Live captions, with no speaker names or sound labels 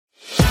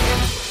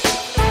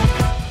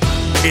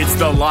It's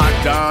the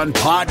Locked On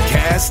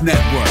Podcast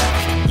Network,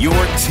 your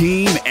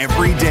team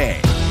every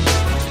day.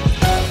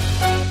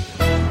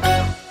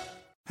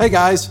 Hey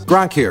guys,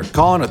 Gronk here,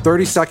 calling a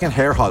 30-second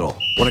hair huddle.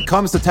 When it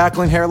comes to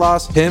tackling hair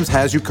loss, Hims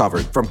has you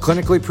covered. From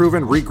clinically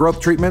proven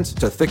regrowth treatments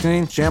to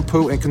thickening,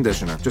 shampoo, and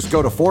conditioner. Just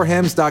go to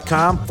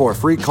 4hims.com for a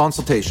free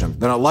consultation.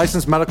 Then a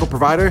licensed medical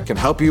provider can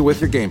help you with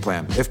your game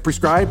plan. If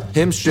prescribed,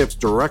 Hims ships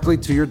directly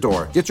to your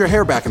door. Get your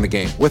hair back in the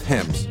game with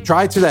Hims.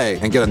 Try today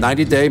and get a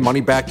 90-day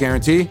money-back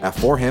guarantee at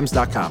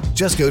 4hims.com.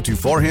 Just go to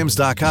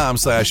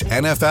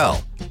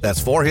 4hims.com/NFL.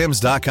 That's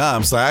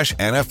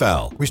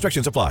 4hims.com/NFL.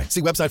 Restrictions apply.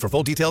 See website for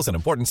full details and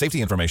important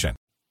safety information.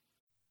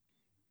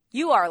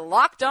 You are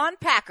Locked On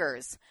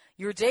Packers,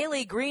 your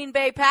daily Green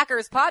Bay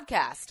Packers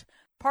podcast,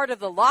 part of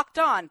the Locked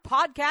On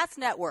Podcast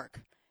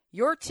Network,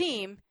 your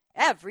team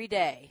every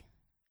day.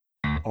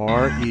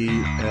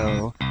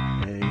 RELAX.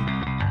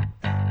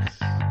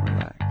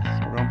 Relax.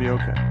 We're going to be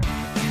okay.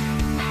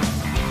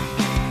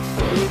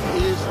 It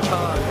is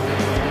time.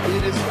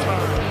 It is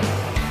time.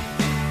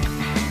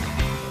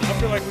 I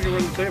feel like we can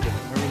run the table.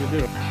 I really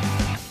do.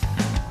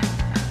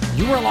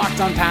 You are Locked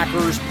On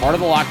Packers, part of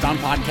the Locked On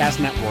Podcast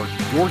Network,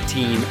 your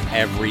team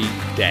every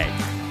day.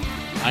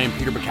 I am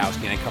Peter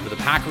Bukowski, and I cover the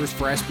Packers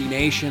for SB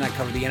Nation. I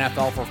cover the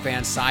NFL for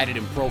Fansided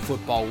and Pro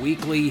Football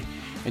Weekly.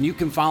 And you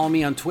can follow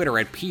me on Twitter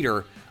at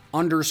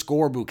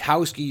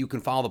Peter_Bukowski. You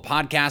can follow the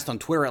podcast on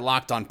Twitter at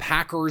Locked On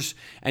Packers.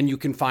 And you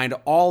can find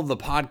all the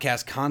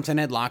podcast content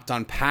at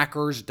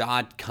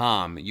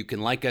LockedOnPackers.com. You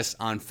can like us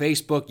on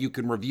Facebook. You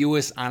can review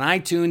us on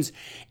iTunes.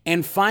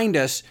 And find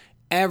us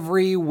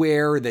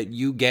everywhere that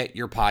you get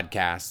your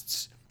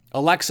podcasts.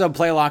 Alexa,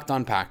 play Locked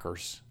On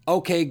Packers.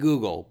 Okay,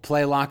 Google,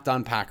 play Locked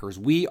On Packers.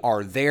 We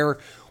are there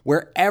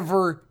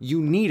wherever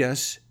you need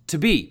us to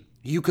be.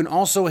 You can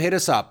also hit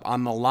us up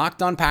on the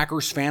Locked On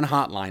Packers fan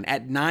hotline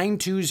at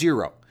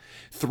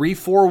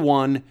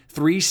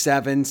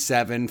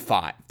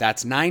 920-341-3775.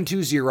 That's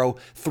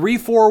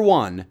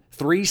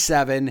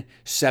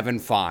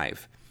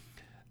 920-341-3775.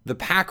 The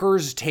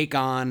Packers take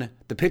on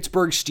the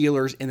Pittsburgh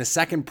Steelers in the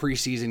second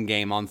preseason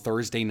game on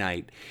Thursday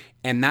night.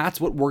 And that's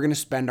what we're going to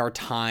spend our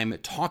time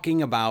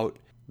talking about,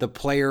 the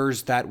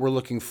players that we're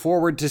looking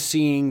forward to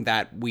seeing,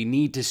 that we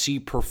need to see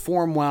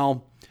perform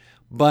well.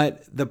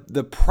 But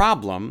the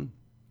problem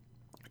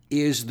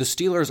is the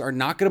Steelers are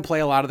not going to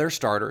play a lot of their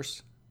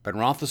starters. Ben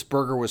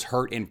Roethlisberger was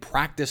hurt in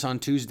practice on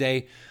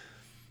Tuesday,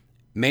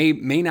 may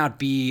not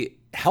be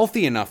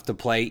healthy enough to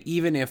play,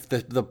 even if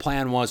the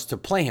plan was to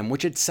play him,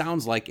 which it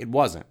sounds like it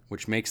wasn't,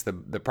 which makes the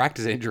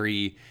practice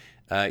injury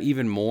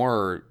even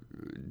more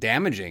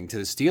damaging to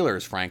the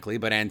Steelers, frankly.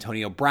 But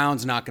Antonio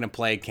Brown's not going to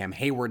play. Cam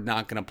Hayward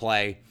not going to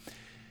play.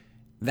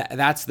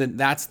 That's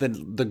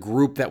the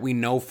group that we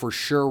know for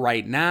sure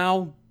right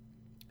now.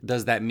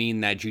 Does that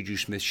mean that Juju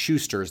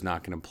Smith-Schuster is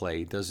not going to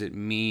play? Does it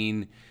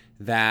mean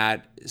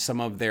that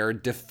some of their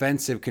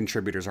defensive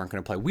contributors aren't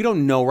going to play? We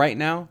don't know right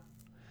now.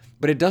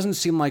 But it doesn't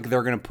seem like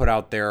they're going to put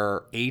out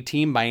their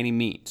A-team by any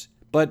means.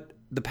 But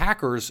the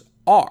Packers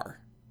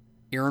are.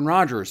 Aaron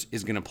Rodgers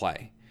is going to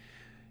play.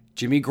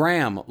 Jimmy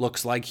Graham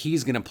looks like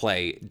he's going to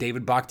play.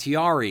 David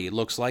Bakhtiari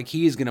looks like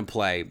he's going to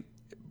play.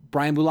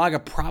 Brian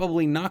Bulaga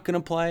probably not going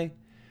to play.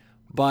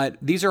 But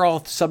these are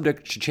all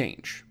subject to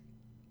change.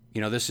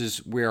 You know, this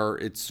is where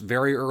it's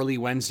very early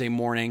Wednesday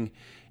morning,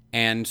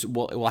 and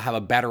we'll have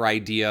a better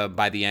idea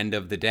by the end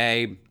of the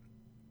day.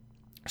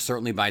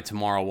 Certainly by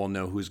tomorrow, we'll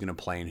know who's going to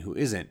play and who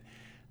isn't.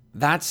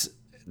 That's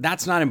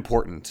not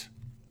important,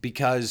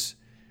 because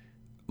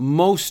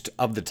most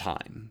of the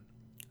time,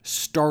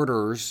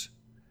 starters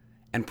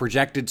and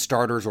projected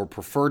starters or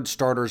preferred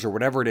starters or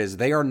whatever it is,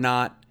 they are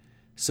not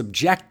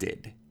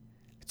subjected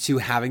to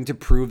having to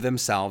prove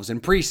themselves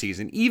in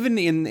preseason. Even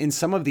in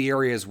some of the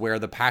areas where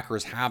the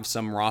Packers have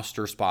some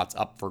roster spots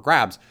up for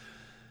grabs,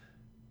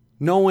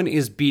 no one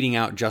is beating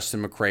out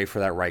Justin McCray for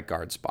that right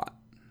guard spot.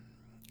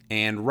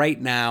 And right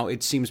now,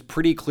 it seems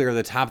pretty clear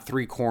the top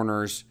three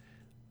corners,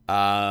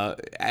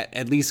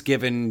 at least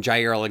given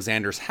Jair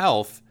Alexander's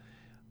health,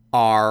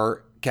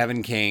 are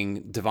Kevin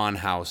King, Devon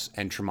House,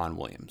 and Tramon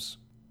Williams.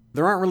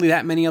 There aren't really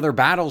that many other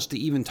battles to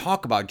even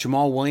talk about.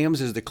 Jamal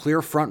Williams is the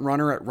clear front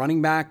runner at running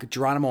back.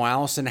 Geronimo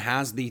Allison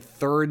has the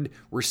third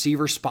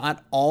receiver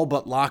spot all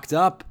but locked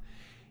up.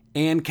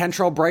 And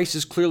Kentrell Brice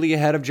is clearly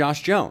ahead of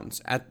Josh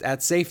Jones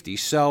at safety.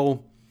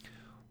 So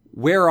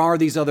where are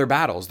these other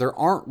battles? There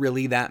aren't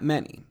really that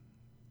many.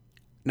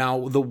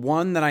 Now, the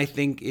one that I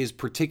think is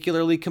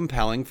particularly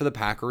compelling for the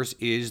Packers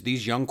is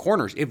these young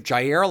corners. If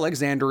Jair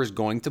Alexander is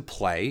going to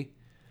play,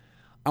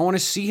 I want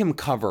to see him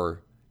cover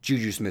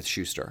Juju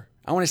Smith-Schuster.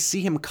 I want to see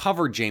him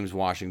cover James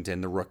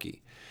Washington, the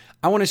rookie.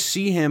 I want to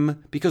see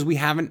him because we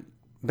haven't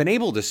been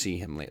able to see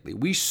him lately.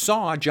 We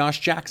saw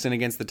Josh Jackson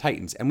against the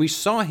Titans, and we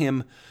saw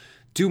him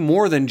do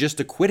more than just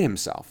acquit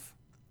himself.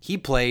 He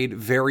played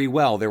very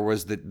well. There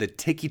was the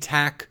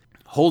ticky-tack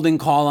holding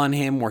call on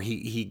him where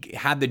he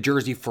had the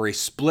jersey for a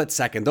split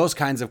second. Those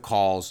kinds of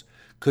calls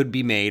could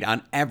be made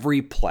on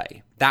every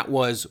play. That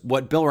was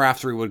what Bill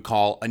Raftery would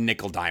call a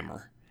nickel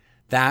dimer.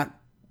 That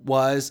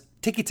was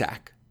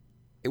ticky-tack.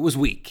 It was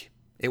weak.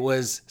 It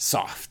was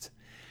soft.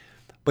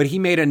 But he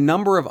made a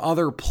number of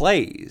other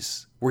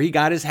plays where he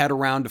got his head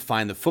around to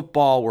find the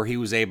football, where he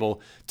was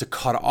able to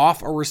cut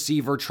off a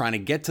receiver trying to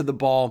get to the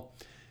ball.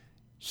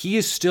 He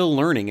is still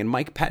learning, and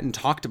Mike Pettin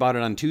talked about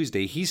it on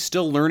Tuesday. He's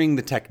still learning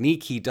the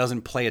technique. He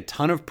doesn't play a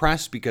ton of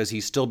press because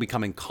he's still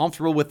becoming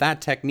comfortable with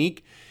that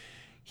technique.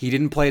 He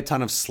didn't play a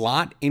ton of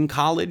slot in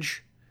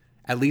college,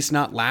 at least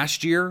not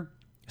last year,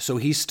 so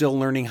he's still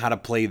learning how to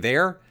play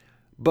there.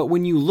 But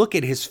when you look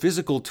at his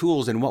physical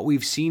tools and what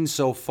we've seen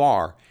so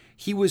far,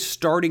 he was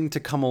starting to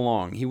come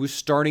along. He was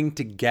starting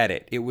to get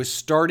it. It was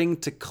starting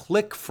to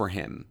click for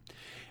him.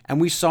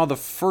 And we saw the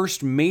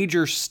first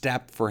major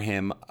step for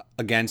him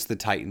against the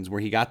Titans,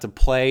 where he got to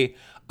play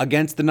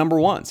against the number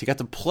ones. He got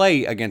to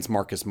play against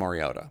Marcus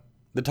Mariota.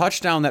 The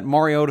touchdown that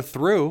Mariota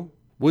threw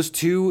was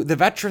to the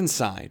veteran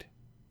side,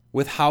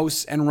 with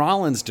House and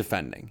Rollins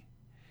defending.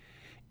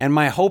 And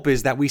my hope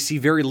is that we see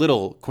very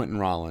little Quentin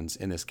Rollins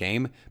in this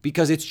game,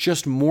 because it's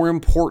just more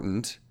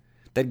important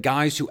that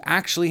guys who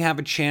actually have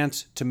a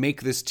chance to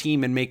make this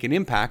team and make an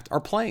impact are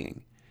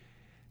playing.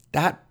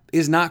 That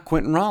is not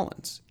Quentin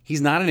Rollins.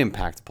 He's not an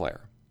impact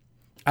player.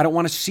 I don't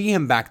want to see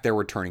him back there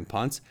returning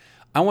punts.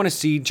 I want to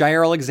see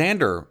Jair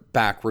Alexander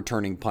back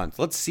returning punts.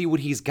 Let's see what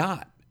he's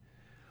got.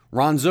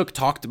 Ron Zook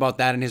talked about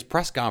that in his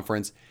press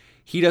conference.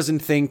 He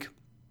doesn't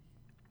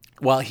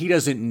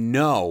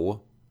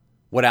know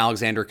what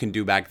Alexander can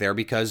do back there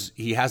because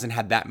he hasn't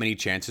had that many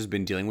chances,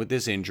 been dealing with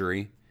this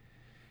injury.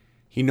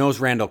 He knows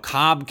Randall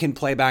Cobb can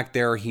play back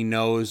there. He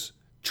knows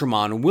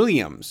Tramon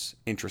Williams,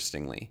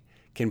 interestingly,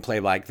 can play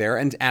back there.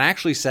 And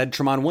actually said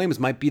Tramon Williams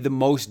might be the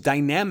most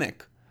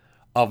dynamic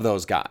of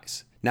those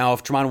guys. Now,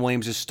 if Tramon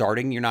Williams is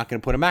starting, you're not going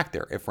to put him back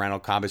there. If Randall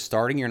Cobb is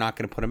starting, you're not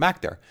going to put him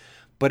back there.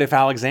 But if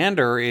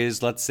Alexander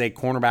is, let's say,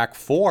 cornerback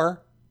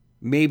 4,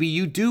 maybe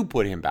you do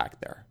put him back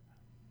there.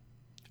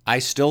 I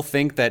still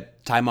think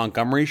that Ty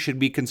Montgomery should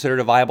be considered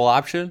a viable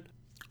option.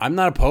 I'm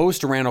not opposed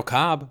to Randall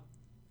Cobb.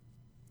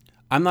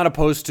 I'm not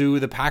opposed to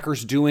the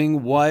Packers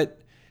doing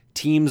what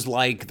teams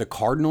like the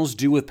Cardinals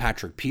do with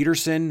Patrick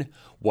Peterson,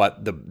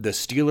 what the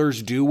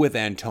Steelers do with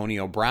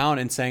Antonio Brown,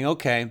 and saying,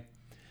 okay,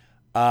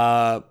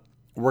 we're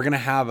going to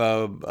have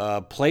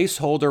a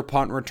placeholder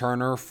punt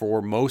returner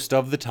for most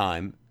of the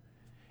time,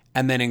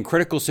 and then in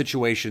critical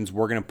situations,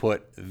 we're going to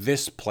put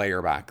this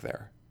player back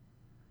there.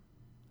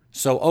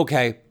 So,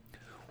 okay,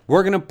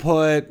 we're going to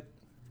put,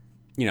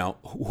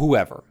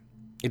 whoever.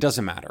 It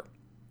doesn't matter.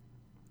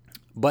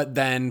 But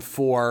then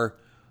for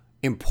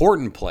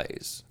important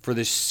plays, for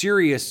the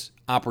serious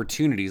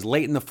opportunities,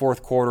 late in the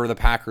fourth quarter, the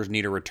Packers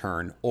need a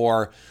return,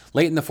 or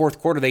late in the fourth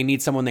quarter, they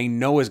need someone they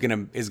know is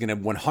going to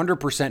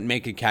 100%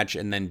 make a catch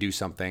and then do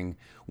something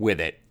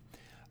with it.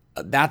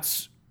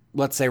 That's,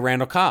 let's say,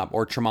 Randall Cobb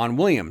or Tramon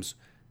Williams.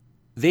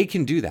 They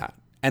can do that.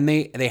 And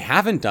they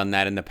haven't done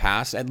that in the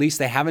past. At least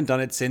they haven't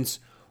done it since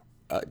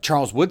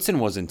Charles Woodson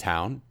was in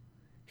town.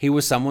 He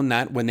was someone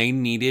that when they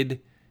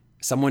needed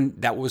someone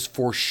that was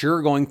for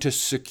sure going to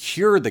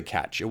secure the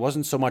catch, it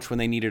wasn't so much when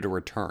they needed a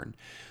return.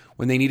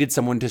 When they needed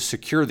someone to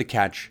secure the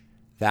catch,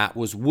 that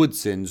was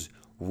Woodson's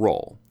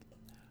role.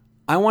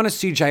 I want to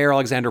see Jair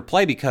Alexander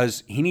play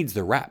because he needs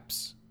the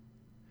reps.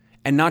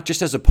 And not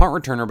just as a punt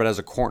returner, but as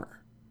a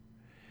corner.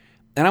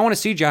 And I want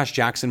to see Josh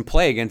Jackson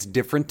play against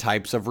different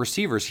types of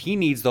receivers. He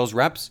needs those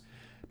reps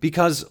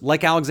because,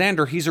 like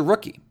Alexander, he's a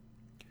rookie.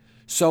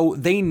 So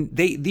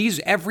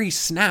every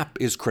snap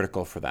is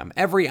critical for them.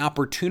 Every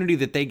opportunity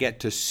that they get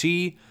to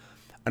see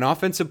an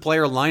offensive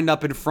player lined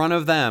up in front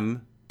of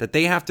them that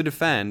they have to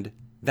defend,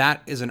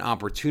 that is an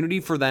opportunity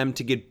for them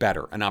to get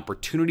better, an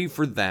opportunity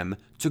for them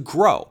to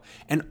grow.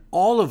 And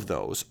all of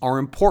those are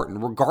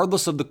important,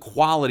 regardless of the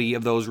quality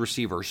of those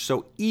receivers.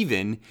 So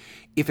even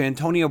if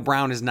Antonio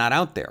Brown is not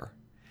out there,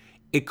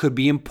 it could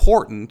be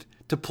important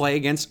to play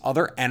against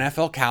other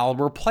NFL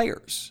caliber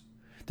players.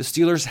 The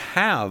Steelers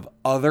have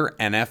other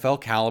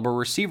NFL caliber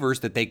receivers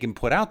that they can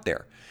put out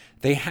there.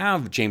 They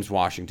have James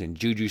Washington,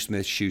 Juju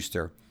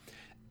Smith-Schuster.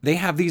 They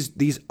have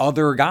these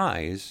other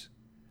guys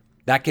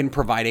that can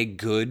provide a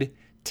good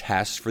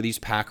test for these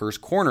Packers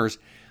corners.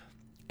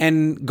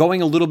 And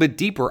going a little bit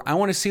deeper, I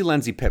want to see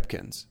Lindsey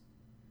Pipkins.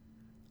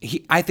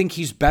 I think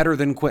he's better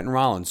than Quentin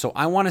Rollins. So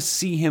I want to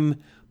see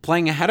him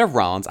playing ahead of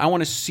Rollins. I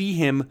want to see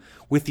him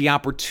with the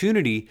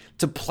opportunity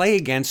to play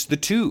against the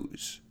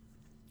twos.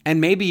 And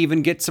maybe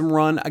even get some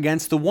run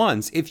against the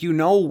ones. If you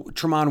know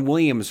Tramon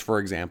Williams, for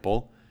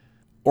example,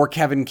 or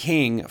Kevin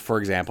King, for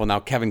example. Now,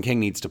 Kevin King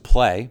needs to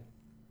play.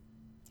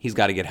 He's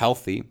got to get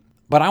healthy.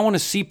 But I want to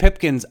see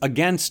Pipkins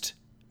against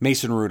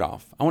Mason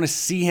Rudolph. I want to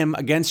see him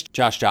against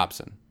Josh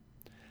Dobson.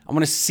 I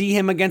want to see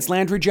him against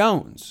Landry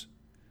Jones.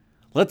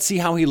 Let's see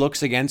how he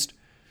looks against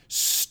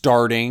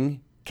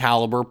starting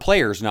caliber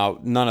players. Now,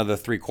 none of the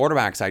 3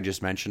 quarterbacks I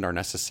just mentioned are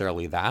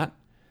necessarily that.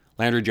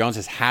 Landry Jones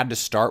has had to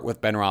start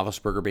with Ben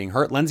Roethlisberger being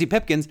hurt. Lindsey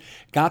Pipkins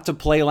got to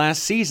play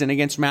last season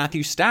against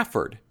Matthew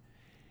Stafford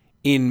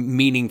in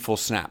meaningful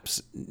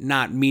snaps.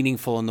 Not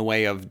meaningful in the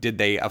way of did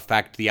they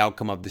affect the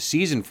outcome of the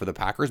season for the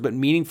Packers, but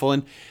meaningful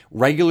in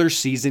regular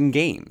season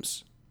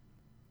games.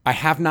 I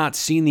have not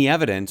seen the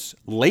evidence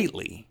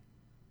lately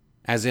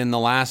as in the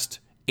last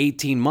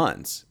 18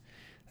 months,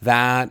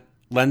 that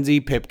Lindsey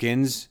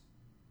Pipkins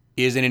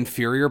is an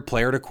inferior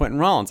player to Quentin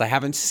Rollins. I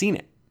haven't seen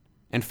it.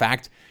 In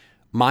fact,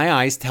 my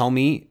eyes tell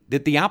me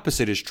that the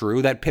opposite is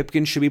true, that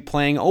Pipkins should be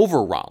playing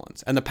over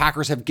Rollins. And the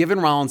Packers have given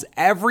Rollins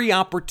every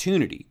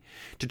opportunity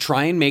to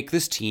try and make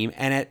this team,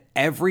 and at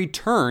every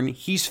turn,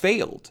 he's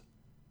failed.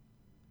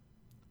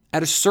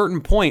 At a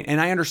certain point,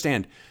 and I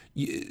understand,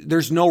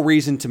 there's no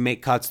reason to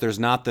make cuts. There's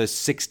not the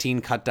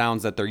 16 cut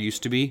downs that there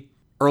used to be.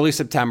 Early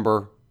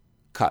September,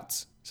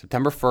 cuts.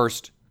 September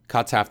 1st,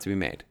 cuts have to be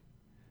made.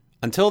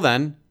 Until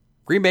then,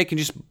 Green Bay can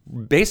just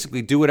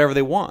basically do whatever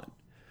they want.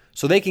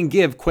 So they can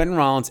give Quentin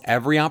Rollins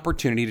every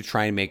opportunity to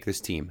try and make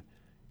this team.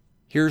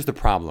 Here's the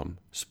problem.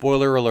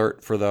 Spoiler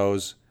alert for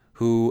those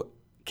who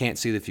can't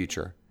see the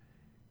future.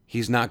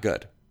 He's not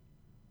good.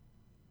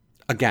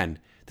 Again,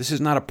 this is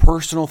not a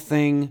personal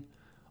thing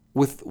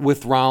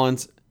with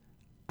Rollins.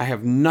 I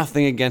have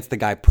nothing against the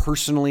guy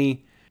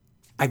personally.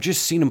 I've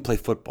just seen him play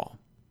football.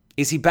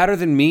 Is he better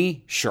than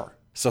me? Sure.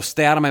 So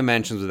stay out of my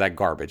mentions with that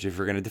garbage if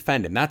you're going to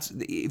defend him.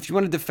 If you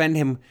want to defend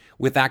him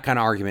with that kind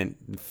of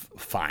argument,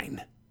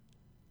 fine.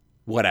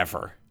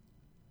 Whatever.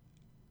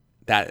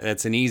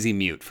 That's an easy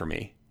mute for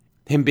me.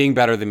 Him being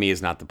better than me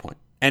is not the point.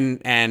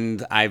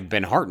 And I've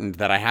been heartened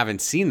that I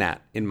haven't seen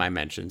that in my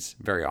mentions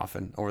very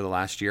often over the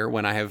last year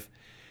when I have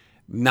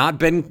not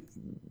been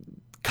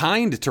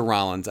kind to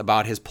Rollins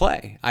about his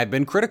play. I've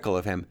been critical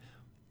of him.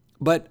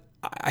 But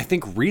I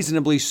think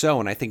reasonably so,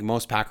 and I think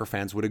most Packer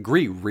fans would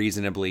agree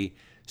reasonably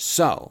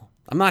so.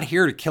 I'm not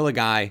here to kill a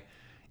guy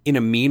in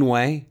a mean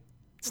way.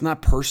 It's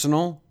not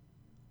personal,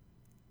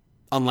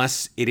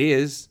 unless it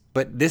is,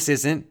 but this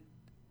isn't.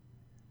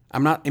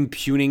 I'm not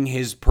impugning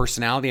his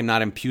personality. I'm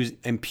not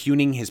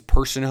impugning his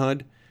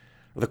personhood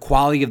or the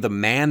quality of the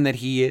man that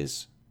he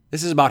is.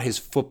 This is about his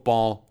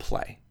football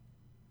play,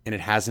 and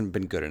it hasn't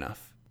been good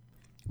enough.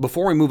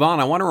 Before we move on,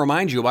 I want to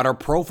remind you about our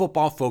Pro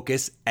Football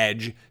Focus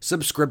Edge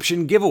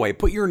subscription giveaway.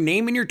 Put your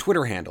name and your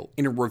Twitter handle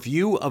in a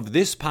review of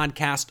this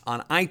podcast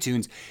on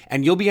iTunes,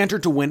 and you'll be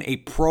entered to win a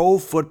Pro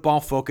Football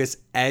Focus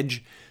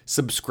Edge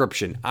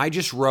subscription. I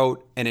just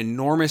wrote an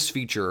enormous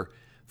feature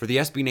for the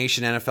SB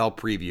Nation NFL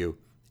preview,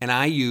 and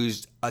I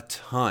used a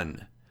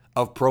ton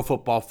of Pro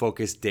Football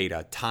Focus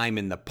data, time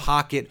in the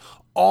pocket,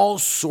 all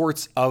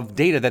sorts of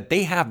data that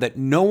they have that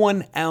no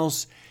one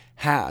else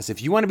has.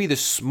 If you want to be the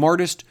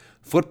smartest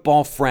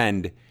football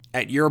friend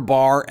at your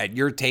bar, at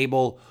your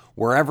table,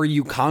 wherever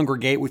you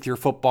congregate with your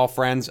football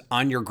friends,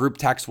 on your group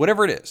text,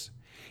 whatever it is,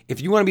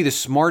 if you want to be the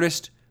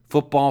smartest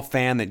football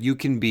fan that you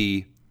can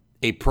be,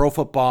 a Pro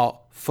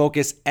Football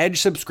Focus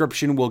Edge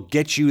subscription will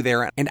get you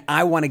there, and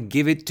I want to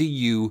give it to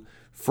you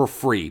for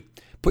free.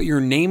 Put your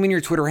name and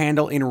your Twitter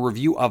handle in a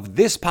review of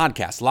this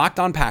podcast, Locked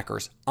On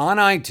Packers, on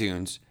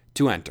iTunes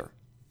to enter.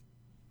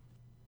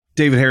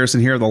 David Harrison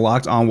here, the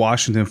Locked On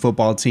Washington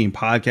Football Team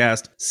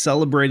podcast,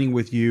 celebrating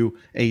with you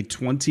a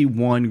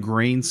 21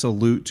 grain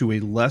salute to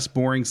a less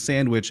boring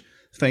sandwich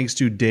thanks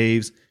to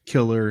Dave's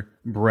Killer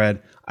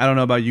Bread. I don't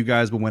know about you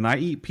guys, but when I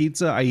eat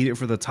pizza, I eat it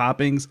for the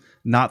toppings,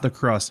 not the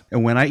crust.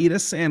 And when I eat a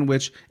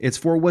sandwich, it's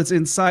for what's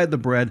inside the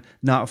bread,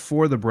 not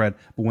for the bread.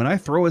 But when I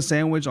throw a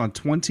sandwich on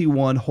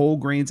 21 whole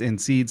grains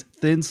and seeds,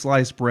 thin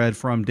sliced bread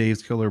from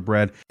Dave's Killer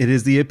Bread, it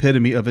is the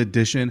epitome of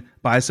addition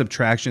by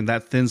subtraction.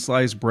 That thin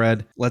sliced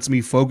bread lets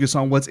me focus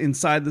on what's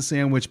inside the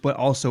sandwich, but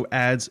also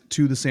adds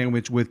to the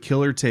sandwich with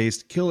killer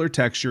taste, killer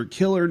texture,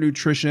 killer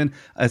nutrition,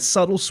 a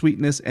subtle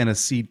sweetness, and a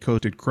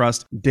seed-coated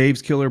crust.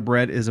 Dave's Killer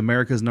Bread is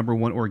America's #1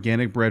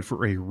 organic bread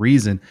for a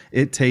reason.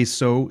 It tastes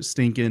so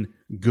stinking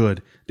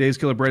good. Dave's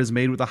Killer Bread is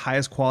made with the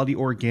highest quality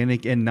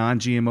organic and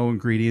non-GMO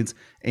ingredients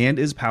and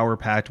is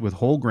power-packed with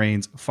whole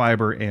grains,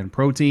 fiber, and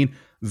protein.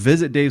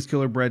 Visit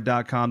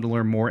daveskillerbread.com to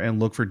learn more and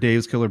look for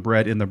Dave's Killer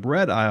Bread in the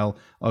bread aisle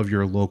of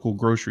your local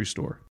grocery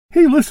store.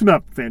 Hey, listen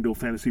up, FanDuel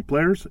Fantasy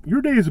players.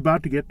 Your day is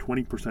about to get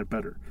 20%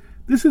 better.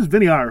 This is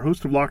Vinny Iyer,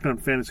 host of Locked On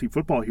Fantasy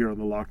Football here on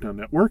the Locked On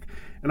Network,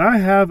 and I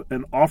have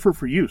an offer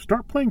for you.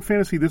 Start playing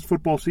fantasy this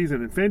football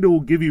season, and FanDuel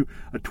will give you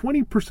a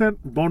 20%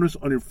 bonus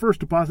on your first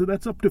deposit.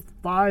 That's up to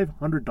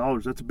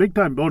 $500. That's a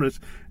big-time bonus,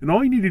 and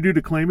all you need to do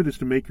to claim it is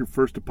to make your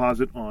first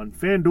deposit on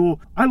FanDuel.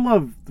 I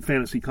love the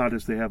fantasy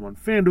contests they have on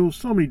FanDuel.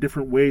 So many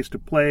different ways to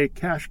play,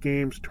 cash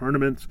games,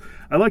 tournaments.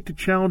 I like to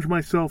challenge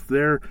myself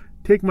there.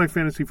 Take my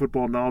fantasy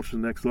football knowledge to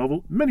the next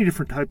level. Many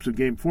different types of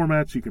game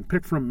formats you can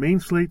pick from: main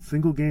slate,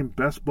 single game,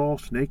 best ball,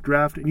 snake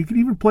draft, and you can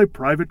even play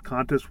private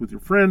contests with your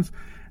friends.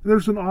 And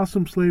there's an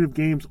awesome slate of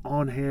games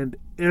on hand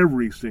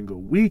every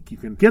single week. You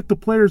can get the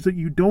players that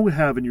you don't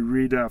have in your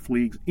redraft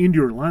leagues into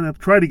your lineup.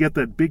 Try to get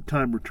that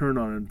big-time return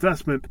on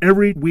investment.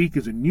 Every week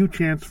is a new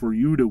chance for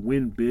you to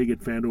win big at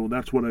FanDuel, and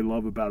that's what I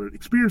love about it.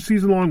 Experience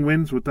season-long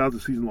wins without the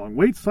season-long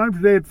waits. Sign up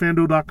today at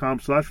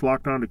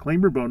FanDuel.com/LockedOn to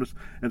claim your bonus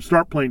and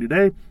start playing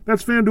today.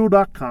 That's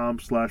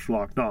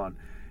FanDuel.com/LockedOn.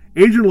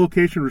 Age and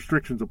location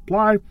restrictions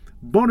apply.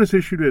 Bonus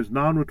issued as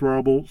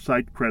non-withdrawable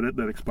site credit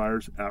that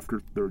expires after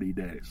 30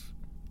 days.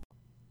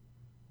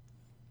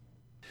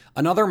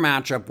 Another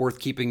matchup worth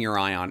keeping your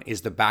eye on is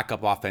the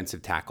backup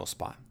offensive tackle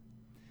spot.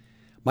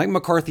 Mike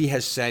McCarthy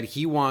has said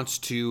he wants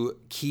to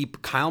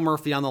keep Kyle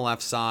Murphy on the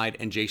left side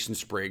and Jason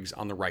Spriggs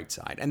on the right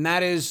side. And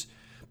that is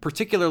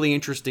particularly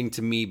interesting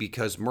to me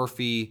because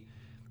Murphy,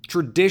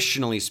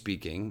 traditionally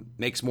speaking,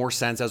 makes more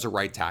sense as a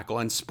right tackle,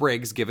 and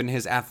Spriggs, given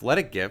his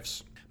athletic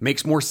gifts,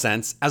 makes more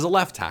sense as a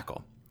left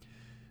tackle.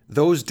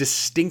 Those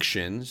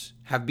distinctions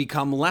have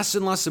become less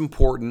and less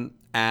important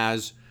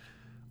as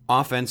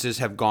offenses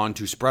have gone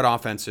to spread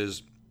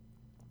offenses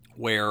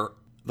where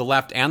the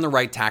left and the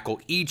right tackle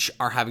each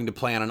are having to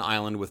play on an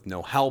island with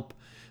no help.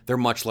 They're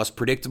much less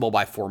predictable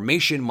by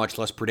formation, much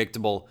less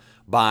predictable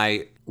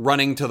by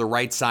running to the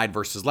right side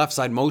versus left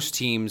side. Most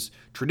teams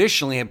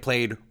traditionally have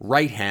played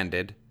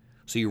right-handed,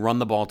 so you run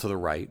the ball to the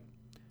right.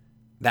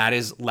 That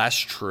is less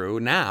true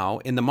now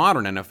in the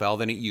modern NFL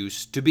than it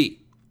used to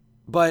be.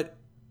 But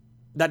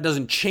that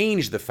doesn't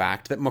change the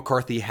fact that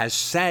McCarthy has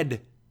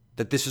said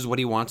that this is what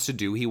he wants to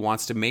do. He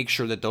wants to make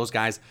sure that those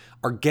guys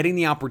are getting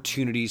the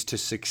opportunities to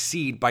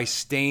succeed by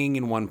staying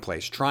in one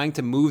place. Trying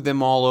to move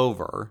them all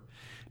over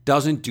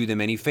doesn't do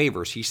them any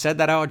favors. He said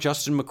that out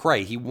Justin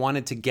McCray. He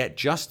wanted to get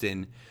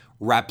Justin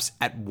reps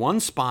at one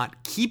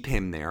spot, keep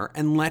him there,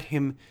 and let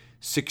him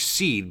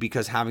succeed,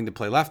 because having to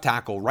play left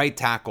tackle,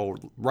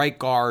 right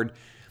guard,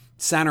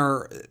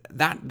 center,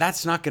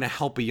 that's not going to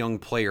help a young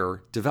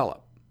player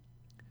develop.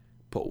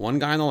 Put one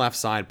guy on the left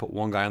side, put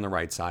one guy on the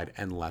right side,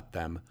 and let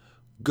them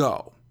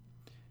go.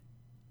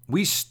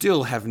 We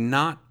still have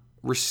not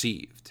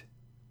received,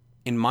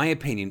 in my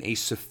opinion, a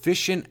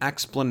sufficient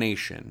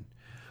explanation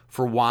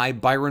for why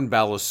Byron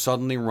Bell is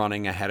suddenly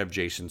running ahead of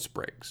Jason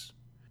Spriggs.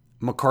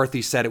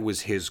 McCarthy said it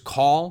was his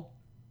call,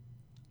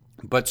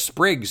 but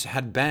Spriggs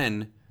had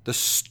been the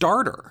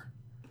starter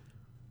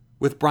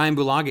with Brian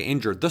Bulaga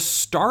injured, the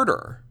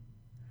starter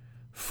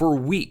for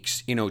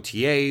weeks in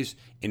OTAs,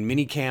 in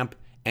minicamp,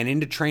 and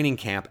into training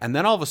camp. And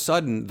then all of a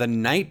sudden, the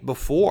night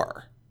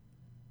before,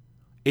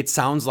 it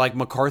sounds like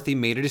McCarthy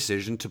made a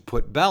decision to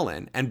put Bell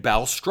in, and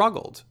Bell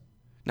struggled.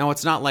 Now,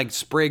 it's not like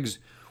Spriggs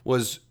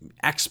was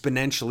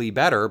exponentially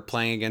better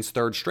playing against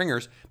third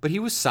stringers, but he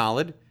was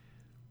solid.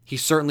 He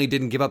certainly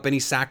didn't give up any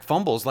sack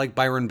fumbles like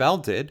Byron Bell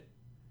did.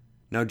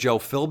 Now, Joe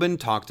Philbin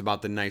talked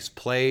about the nice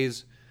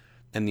plays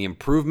and the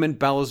improvement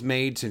Bell has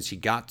made since he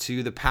got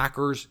to the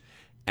Packers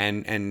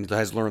and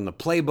has learned the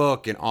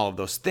playbook and all of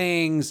those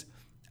things.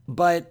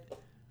 But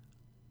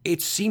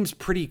it seems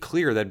pretty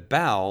clear that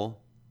Bell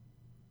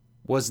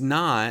was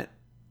not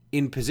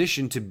in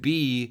position to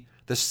be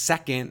the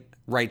second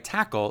right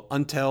tackle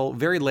until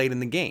very late in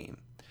the game,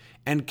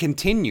 and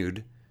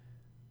continued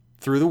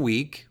through the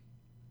week,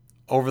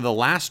 over the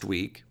last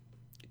week,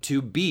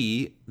 to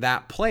be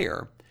that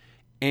player,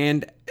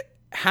 and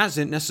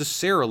hasn't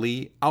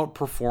necessarily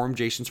outperformed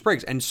Jason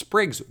Spriggs. And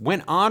Spriggs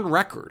went on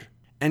record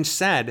and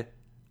said,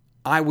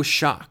 I was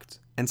shocked,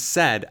 and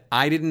said,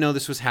 I didn't know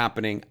this was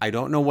happening. I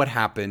don't know what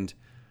happened.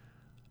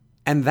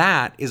 And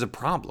that is a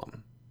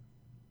problem.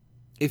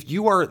 If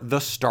you are the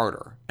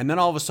starter, and then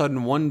all of a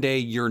sudden one day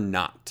you're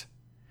not,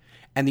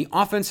 and the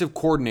offensive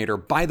coordinator,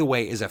 by the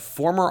way, is a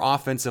former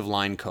offensive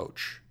line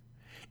coach,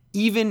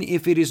 even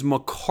if it is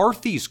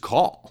McCarthy's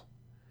call,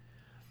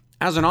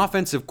 as an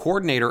offensive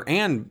coordinator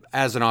and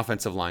as an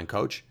offensive line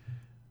coach,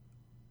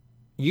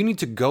 you need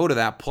to go to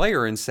that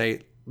player and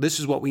say, this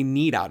is what we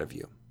need out of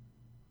you.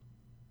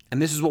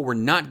 And this is what we're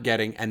not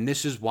getting, and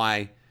this is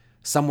why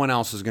someone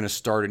else is going to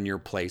start in your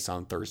place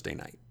on Thursday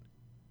night.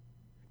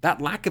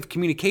 That lack of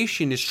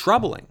communication is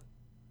troubling.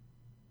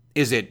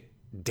 Is it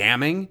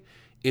damning?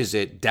 Is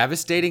it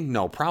devastating?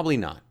 No, probably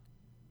not.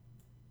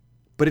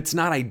 But it's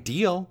not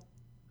ideal.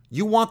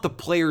 You want the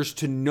players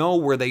to know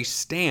where they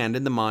stand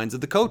in the minds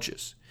of the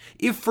coaches.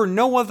 If for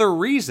no other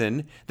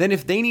reason than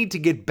if they need to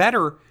get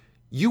better,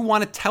 you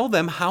want to tell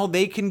them how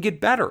they can get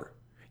better.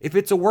 If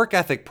it's a work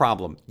ethic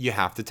problem, you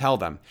have to tell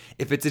them.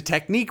 If it's a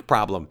technique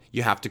problem,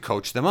 you have to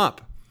coach them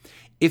up.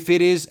 If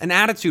it is an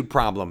attitude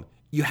problem,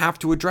 you have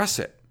to address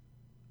it.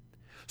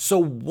 So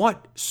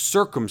what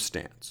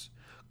circumstance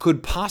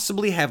could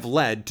possibly have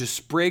led to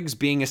Spriggs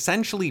being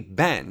essentially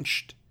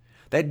benched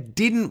that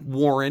didn't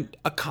warrant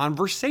a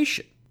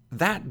conversation?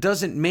 That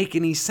doesn't make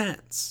any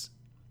sense.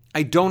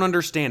 I don't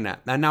understand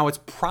that. And now it's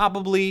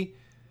probably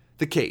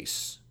the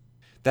case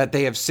that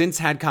they have since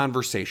had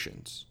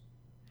conversations.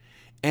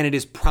 And it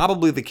is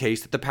probably the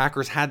case that the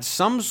Packers had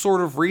some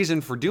sort of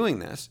reason for doing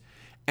this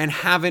and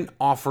haven't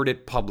offered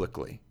it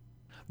publicly.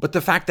 But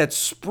the fact that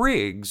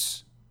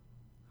Spriggs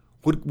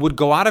would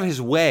go out of his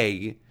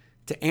way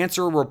to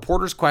answer a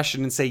reporter's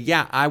question and say,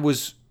 yeah, I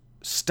was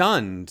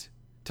stunned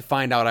to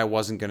find out I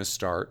wasn't going to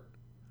start,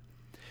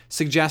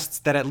 suggests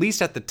that at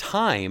least at the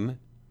time,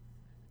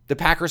 the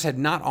Packers had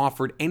not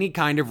offered any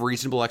kind of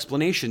reasonable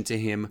explanation to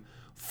him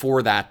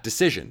for that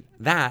decision.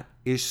 That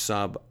is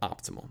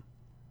suboptimal.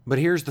 But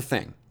here's the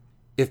thing.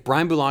 If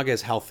Brian Bulaga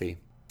is healthy,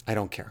 I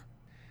don't care.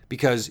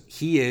 Because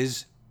he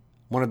is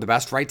one of the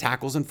best right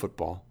tackles in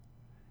football,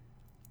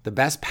 the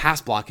best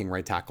pass blocking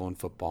right tackle in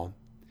football,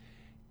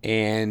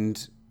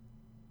 and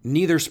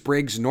neither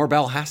Spriggs nor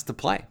Bell has to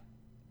play.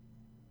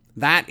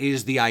 That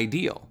is the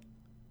ideal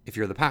if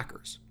you're the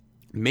Packers.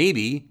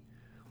 Maybe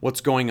what's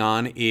going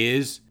on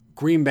is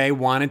Green Bay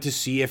wanted to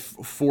see if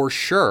for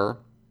sure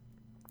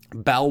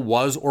Bell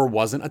was or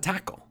wasn't a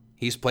tackle.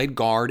 He's played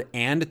guard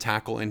and a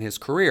tackle in his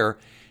career.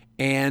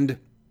 And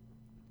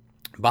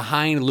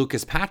behind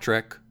Lucas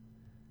Patrick,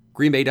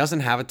 Green Bay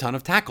doesn't have a ton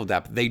of tackle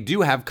depth. They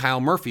do have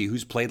Kyle Murphy,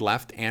 who's played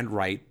left and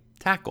right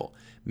tackle.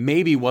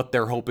 Maybe what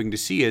they're hoping to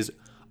see is,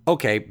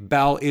 okay,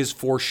 Bell is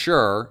for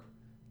sure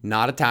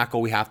not a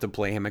tackle. We have to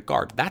play him at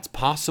guard. That's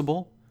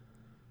possible,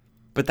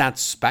 but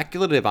that's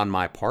speculative on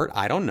my part.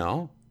 I don't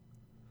know.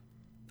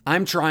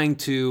 I'm trying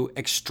to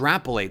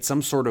extrapolate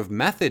some sort of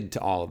method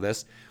to all of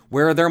this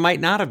where there might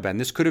not have been.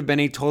 This could have been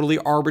a totally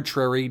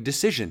arbitrary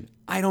decision.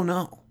 I don't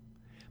know.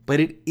 But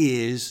it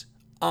is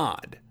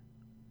odd.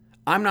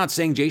 I'm not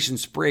saying Jason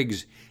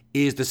Spriggs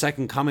is the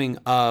second coming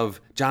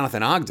of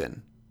Jonathan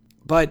Ogden,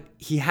 but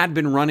he had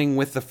been running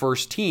with the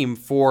first team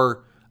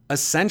for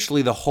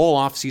essentially the whole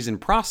offseason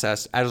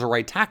process as a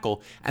right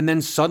tackle, and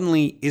then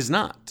suddenly is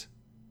not.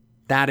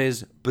 That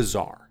is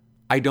bizarre.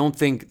 I don't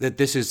think that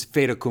this is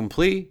fait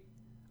accompli.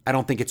 I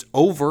don't think it's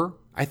over.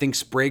 I think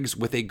Spriggs,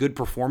 with a good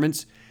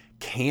performance,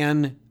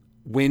 can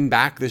win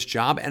back this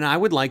job, and I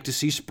would like to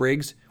see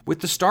Spriggs with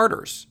the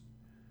starters.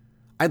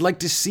 I'd like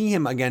to see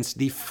him against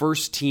the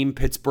first team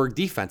Pittsburgh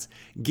defense.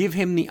 Give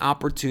him the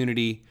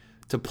opportunity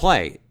to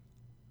play.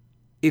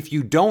 If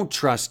you don't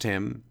trust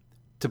him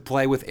to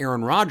play with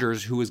Aaron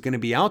Rodgers, who is going to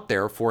be out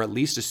there for at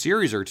least a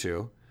series or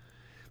two,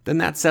 then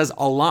that says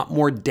a lot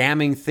more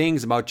damning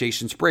things about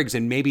Jason Spriggs,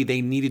 and maybe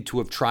they needed to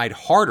have tried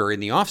harder in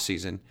the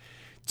offseason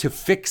to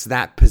fix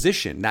that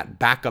position, that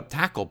backup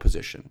tackle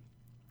position,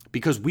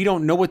 because we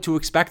don't know what to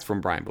expect from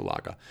Brian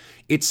Bulaga.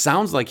 It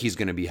sounds like he's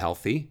going to be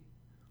healthy,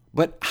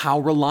 but how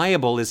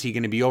reliable is he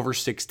going to be over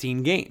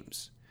 16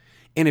 games?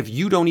 And if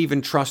you don't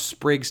even trust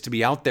Spriggs to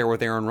be out there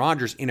with Aaron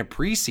Rodgers in a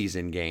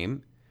preseason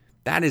game,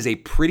 that is a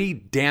pretty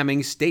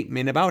damning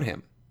statement about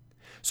him.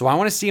 So I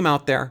want to see him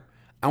out there.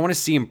 I want to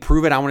see him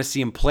prove it. I want to see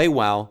him play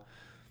well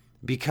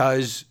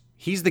because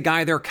he's the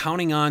guy they're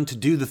counting on to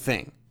do the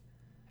thing.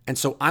 And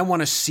so I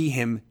want to see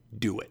him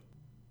do it.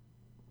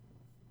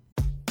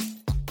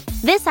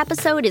 This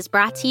episode is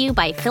brought to you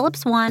by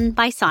Philips One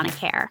by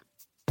Sonicare.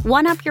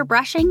 One up your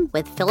brushing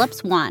with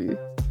Philips One.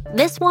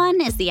 This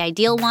one is the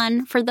ideal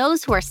one for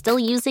those who are still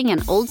using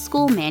an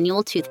old-school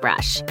manual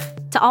toothbrush.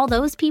 To all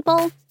those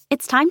people,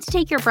 it's time to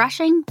take your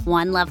brushing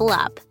one level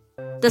up.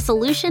 The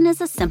solution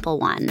is a simple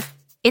one.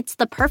 It's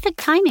the perfect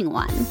timing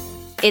one.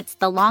 It's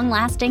the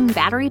long-lasting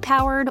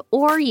battery-powered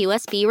or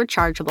USB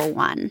rechargeable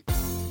one.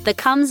 The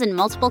comes in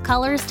multiple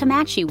colors to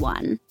match you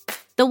one.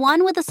 The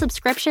one with a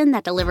subscription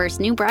that delivers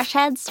new brush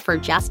heads for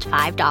just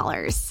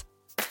 $5.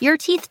 Your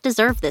teeth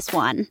deserve this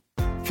one.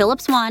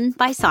 Philips One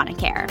by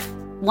Sonicare.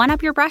 One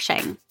up your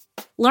brushing.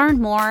 Learn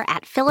more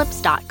at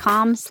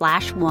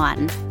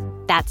philips.com/one.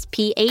 That's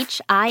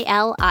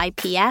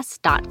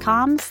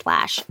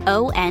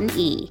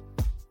philips.com/ONE.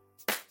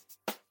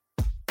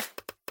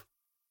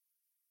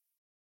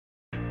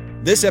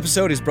 This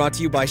episode is brought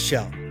to you by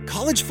Shell.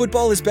 College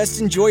football is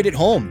best enjoyed at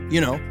home.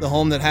 You know, the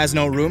home that has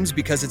no rooms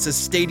because it's a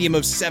stadium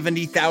of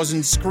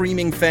 70,000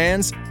 screaming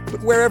fans.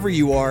 But wherever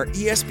you are,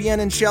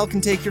 ESPN and Shell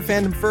can take your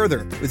fandom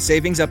further with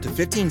savings up to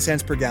 15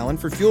 cents per gallon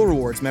for fuel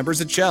rewards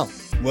members at Shell.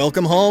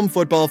 Welcome home,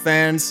 football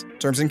fans.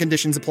 Terms and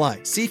conditions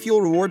apply. See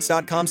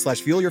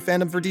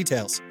fuelrewards.com/fuelyourfandom for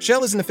details.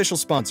 Shell is an official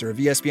sponsor of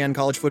ESPN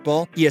College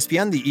Football.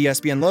 ESPN, the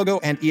ESPN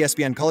logo, and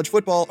ESPN College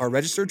Football are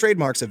registered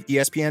trademarks of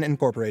ESPN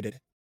Incorporated.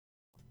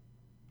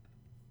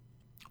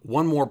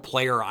 One more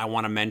player I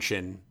want to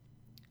mention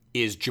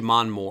is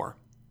Jamon Moore,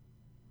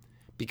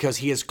 because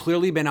he has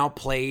clearly been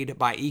outplayed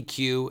by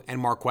EQ and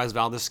Marquez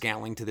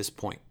Valdes-Scantling to this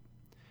point.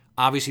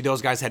 Obviously,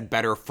 those guys had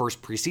better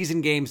first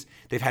preseason games.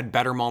 They've had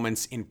better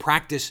moments in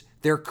practice.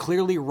 They're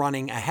clearly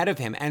running ahead of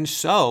him, and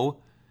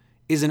so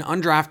is an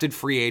undrafted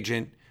free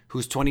agent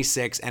who's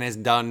 26 and has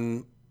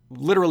done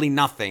literally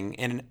nothing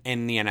in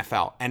the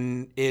NFL,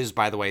 and is,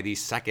 by the way, the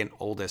second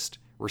oldest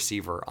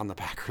receiver on the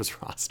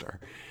Packers roster.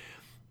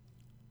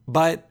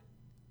 But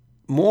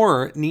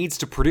Moore needs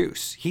to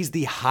produce. He's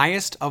the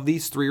highest of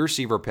these three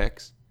receiver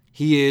picks.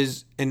 He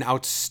is an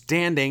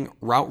outstanding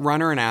route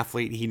runner and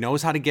athlete. He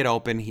knows how to get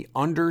open. He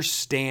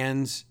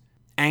understands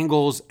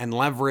angles and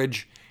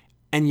leverage.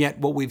 And yet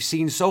what we've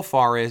seen so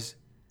far is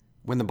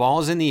when the ball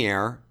is in the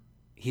air,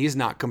 he is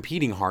not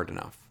competing hard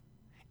enough.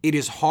 It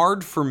is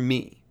hard for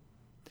me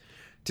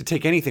to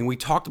take anything. We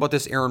talked about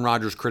this Aaron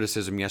Rodgers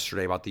criticism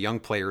yesterday about the young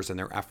players and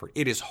their effort.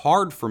 It is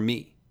hard for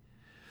me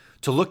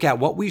to look at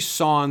what we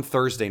saw on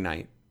Thursday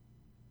night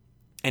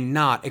and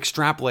not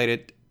extrapolate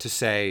it to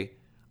say,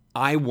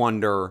 I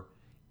wonder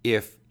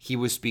if he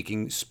was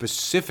speaking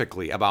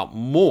specifically about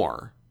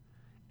Moore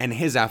and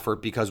his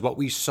effort, because what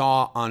we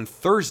saw on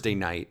Thursday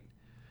night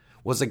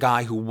was a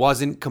guy who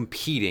wasn't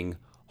competing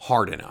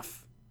hard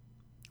enough,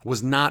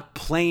 was not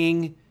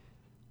playing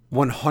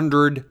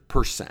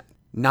 100%,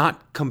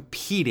 not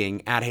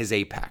competing at his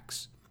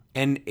apex.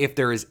 And if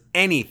there is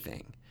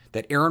anything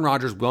that Aaron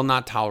Rodgers will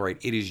not tolerate,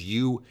 it is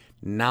you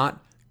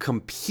not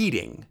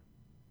competing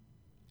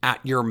at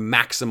your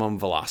maximum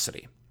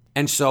velocity.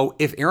 And so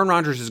if Aaron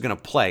Rodgers is going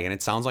to play, and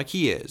it sounds like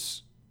he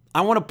is,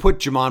 I want to put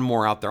Jamon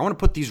Moore out there. I want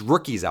to put these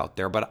rookies out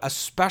there, but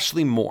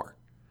especially Moore,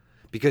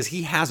 because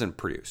he hasn't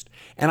produced.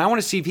 And I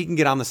want to see if he can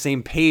get on the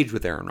same page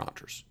with Aaron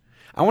Rodgers.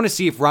 I want to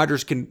see if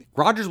Rodgers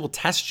will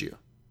test you.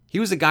 He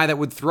was a guy that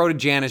would throw to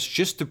Janis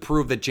just to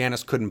prove that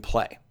Janis couldn't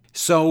play.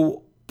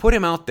 So put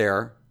him out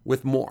there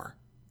with Moore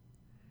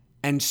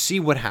and see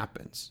what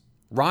happens.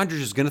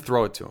 Rodgers is going to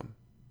throw it to him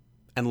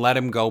and let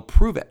him go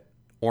prove it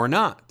or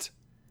not.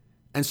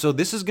 And so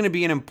this is going to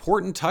be an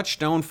important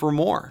touchstone for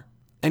Moore.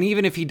 And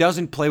even if he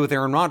doesn't play with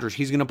Aaron Rodgers,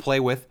 he's going to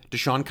play with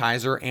DeShone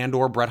Kizer and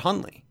or Brett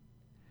Hundley.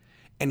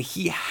 And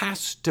he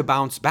has to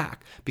bounce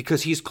back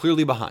because he's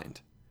clearly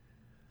behind.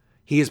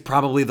 He is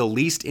probably the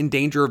least in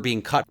danger of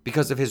being cut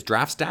because of his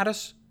draft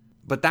status,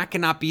 but that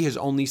cannot be his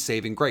only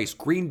saving grace.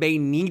 Green Bay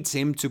needs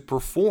him to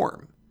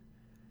perform.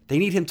 They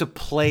need him to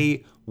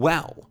play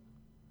well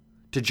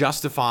to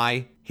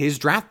justify his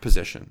draft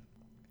position,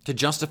 to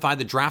justify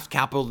the draft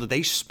capital that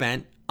they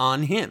spent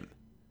on him.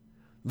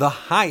 The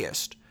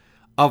highest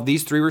of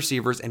these three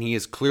receivers, and he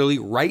is clearly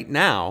right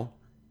now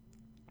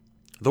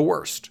the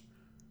worst.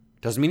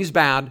 Doesn't mean he's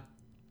bad.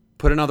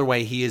 Put another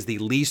way, he is the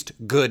least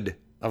good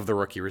of the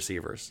rookie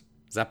receivers.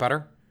 Is that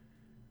better?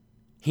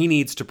 He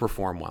needs to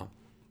perform well.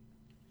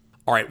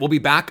 All right, we'll be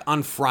back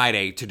on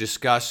Friday to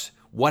discuss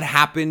what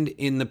happened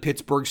in the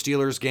Pittsburgh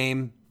Steelers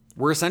game.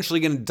 We're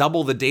essentially going to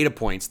double the data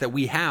points that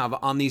we have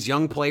on these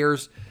young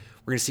players.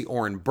 We're going to see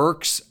Oren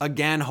Burks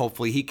again.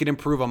 Hopefully he could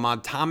improve.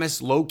 Ahmad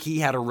Thomas, low-key,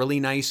 had a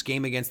really nice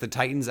game against the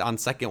Titans on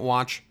second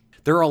watch.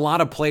 There are a lot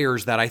of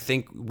players that I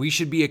think we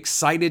should be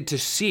excited to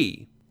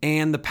see.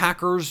 And the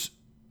Packers,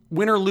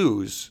 win or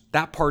lose,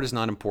 that part is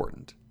not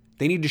important.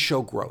 They need to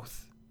show growth.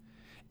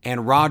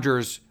 And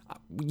Rodgers,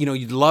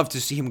 you'd love to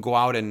see him go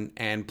out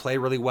and play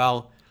really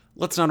well.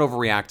 Let's not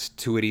overreact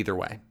to it either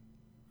way.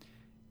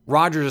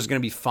 Rodgers is going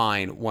to be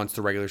fine once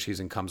the regular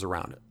season comes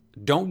around.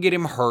 Don't get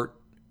him hurt.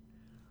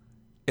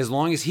 As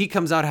long as he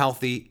comes out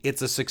healthy,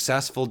 it's a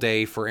successful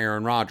day for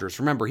Aaron Rodgers.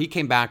 Remember, he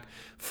came back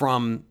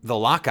from the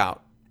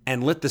lockout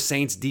and lit the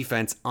Saints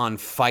defense on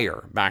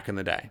fire back in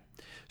the day.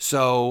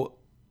 So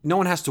no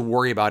one has to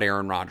worry about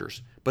Aaron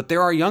Rodgers. But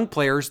there are young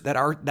players that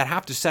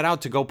have to set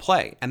out to go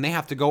play, and they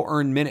have to go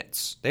earn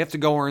minutes. They have to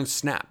go earn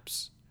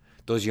snaps.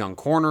 Those young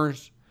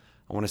corners,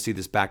 I want to see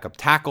this backup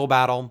tackle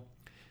battle.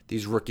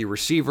 These rookie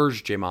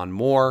receivers, Jamon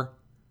Moore.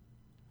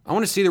 I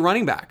want to see the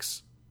running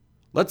backs.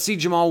 Let's see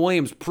Jamal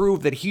Williams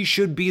prove that he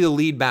should be the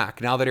lead back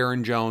now that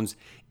Aaron Jones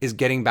is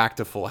getting back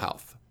to full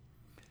health.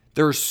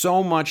 There's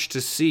so much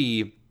to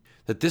see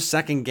that this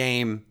second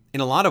game,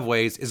 in a lot of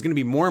ways, is going to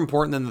be more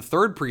important than the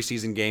third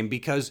preseason game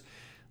because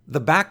the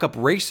backup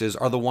races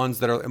are the ones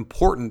that are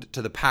important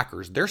to the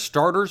Packers. Their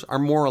starters are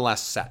more or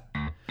less set.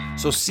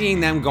 So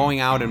seeing them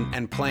going out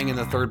and playing in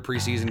the third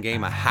preseason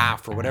game, a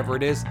half or whatever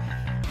it is,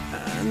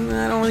 I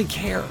don't really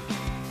care.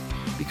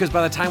 Because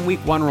by the time week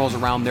one rolls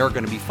around, they're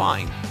going to be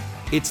fine.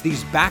 It's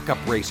these backup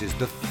races,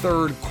 the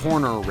third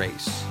corner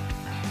race,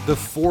 the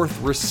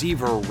fourth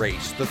receiver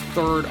race, the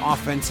third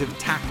offensive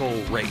tackle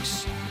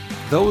race.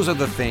 Those are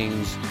the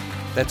things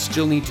that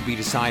still need to be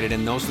decided,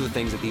 and those are the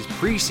things that these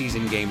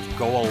preseason games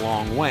go a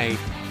long way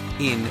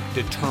in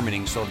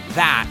determining. So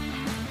that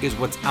is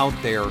what's out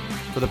there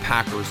for the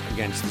Packers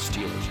against the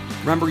Steelers.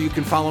 Remember, you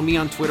can follow me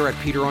on Twitter at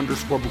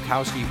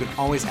Peter_Bukowski. You can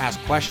always ask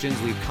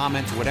questions, leave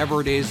comments, whatever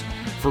it is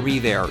for me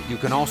there. You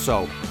can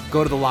also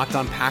go to the Locked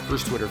On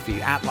Packers Twitter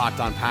feed at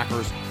Locked On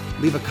Packers.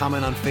 Leave a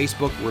comment on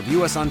Facebook,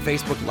 review us on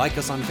Facebook, like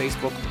us on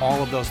Facebook,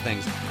 all of those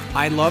things.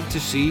 I'd love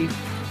to see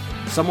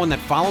someone that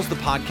follows the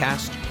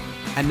podcast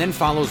and then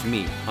follows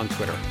me on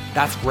Twitter.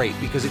 That's great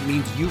because it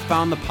means you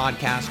found the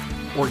podcast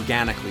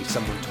organically.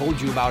 Someone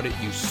told you about it,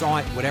 you saw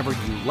it, whatever,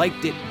 you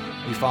liked it,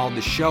 you followed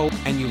the show,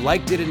 and you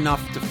liked it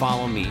enough to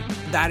follow me.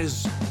 That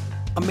is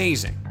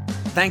amazing.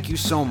 Thank you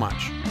so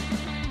much.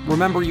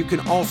 Remember, you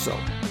can also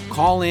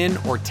call in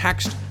or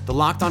text the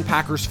Locked On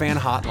Packers fan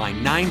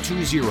hotline,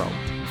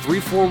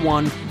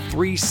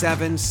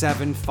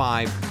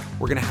 920-341-3775.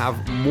 We're going to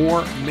have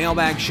more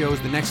mailbag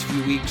shows the next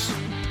few weeks.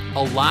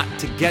 A lot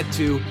to get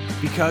to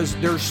because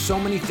there's so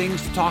many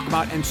things to talk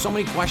about and so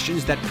many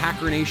questions that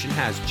Packer Nation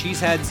has.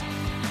 Cheeseheads,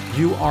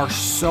 you are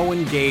so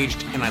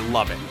engaged and I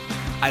love it.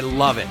 I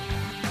love it.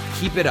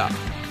 Keep it up.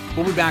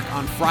 We'll be back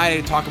on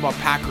Friday to talk about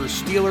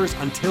Packers Steelers.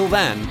 Until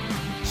then,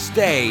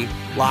 stay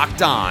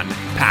locked on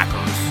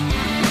Packers.